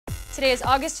Today is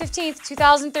August 15th,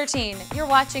 2013. You're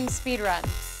watching Speedrun.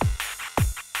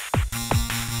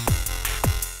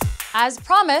 As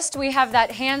promised, we have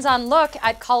that hands-on look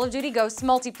at Call of Duty Ghosts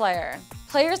multiplayer.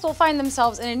 Players will find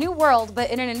themselves in a new world, but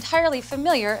in an entirely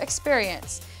familiar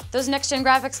experience. Those next-gen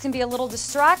graphics can be a little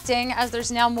distracting as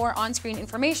there's now more on-screen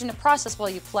information to process while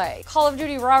you play. Call of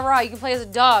Duty rah-rah, you can play as a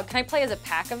dog. Can I play as a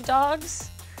pack of dogs?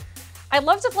 I'd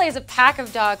love to play as a pack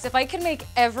of dogs. If I could make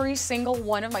every single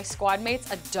one of my squad mates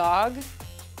a dog,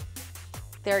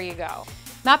 there you go.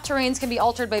 Map terrains can be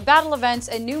altered by battle events,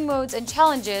 and new modes and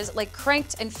challenges like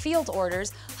cranked and field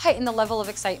orders heighten the level of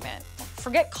excitement.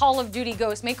 Forget Call of Duty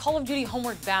Ghosts, make Call of Duty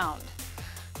Homeward Bound.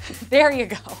 There you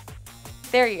go.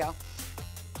 There you go.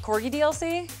 Corgi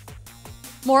DLC?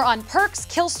 More on perks,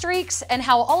 kill streaks, and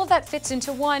how all of that fits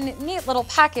into one neat little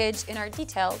package in our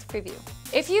detailed preview.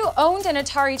 If you owned an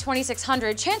Atari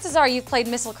 2600, chances are you've played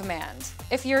Missile Command.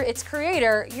 If you're its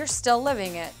creator, you're still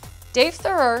living it. Dave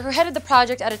Thurer, who headed the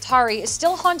project at Atari, is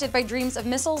still haunted by dreams of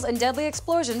missiles and deadly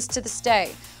explosions to this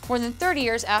day, more than 30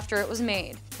 years after it was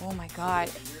made. Oh my god,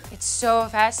 it's so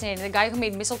fascinating. The guy who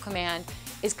made Missile Command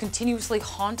is continuously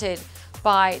haunted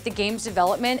by the game's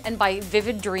development and by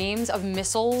vivid dreams of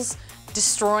missiles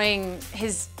destroying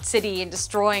his city and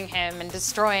destroying him and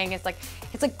destroying, it's like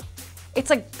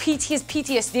his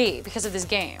PTSD because of this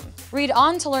game. Read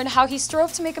on to learn how he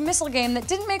strove to make a missile game that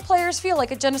didn't make players feel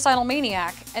like a genocidal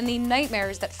maniac and the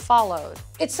nightmares that followed.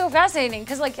 It's so fascinating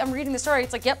because I'm reading the story,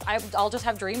 it's like, yep, I'll just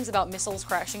have dreams about missiles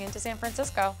crashing into San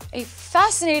Francisco. A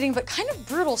fascinating but kind of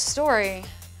brutal story.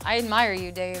 I admire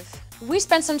you, Dave. We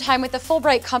spent some time with the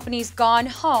Fullbright company's Gone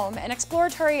Home, an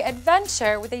exploratory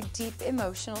adventure with a deep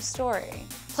emotional story.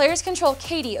 Players control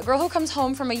Katie, a girl who comes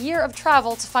home from a year of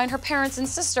travel to find her parents and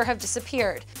sister have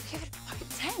disappeared. Give it a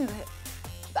fucking 10.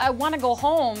 I want to go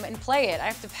home and play it. I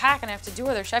have to pack and I have to do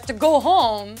other shit. I have to go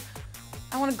home.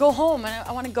 I want to go home and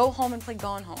I want to go home and play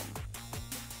Gone Home.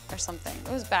 Or something.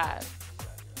 It was bad.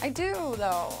 I do,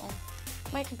 though.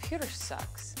 My computer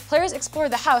sucks. Players explore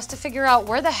the house to figure out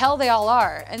where the hell they all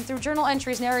are, and through journal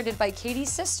entries narrated by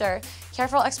Katie's sister,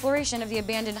 careful exploration of the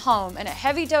abandoned home, and a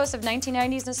heavy dose of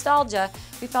 1990s nostalgia,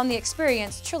 we found the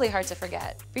experience truly hard to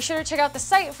forget. Be sure to check out the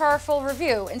site for our full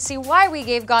review and see why we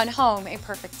gave Gone Home a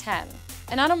perfect 10.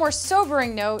 And on a more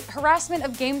sobering note, harassment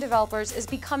of game developers is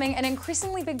becoming an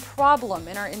increasingly big problem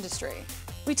in our industry.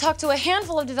 We talked to a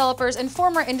handful of developers and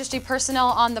former industry personnel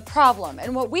on the problem,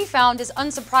 and what we found is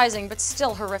unsurprising but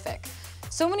still horrific.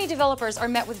 So many developers are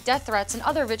met with death threats and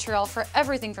other vitriol for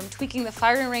everything from tweaking the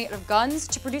firing rate of guns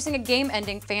to producing a game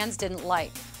ending fans didn't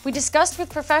like. We discussed with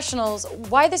professionals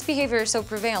why this behavior is so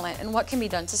prevalent and what can be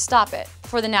done to stop it,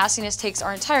 before the nastiness takes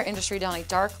our entire industry down a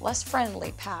dark, less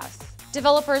friendly path.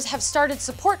 Developers have started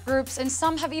support groups and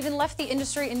some have even left the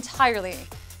industry entirely.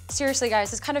 Seriously guys,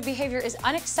 this kind of behavior is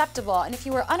unacceptable, and if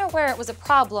you were unaware it was a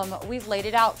problem, we've laid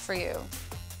it out for you.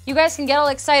 You guys can get all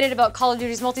excited about Call of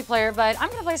Duty's multiplayer, but I'm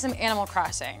gonna play some Animal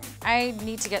Crossing. I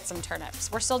need to get some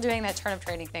turnips. We're still doing that turnip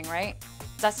trading thing, right?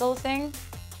 Is that still a thing?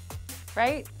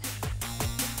 Right?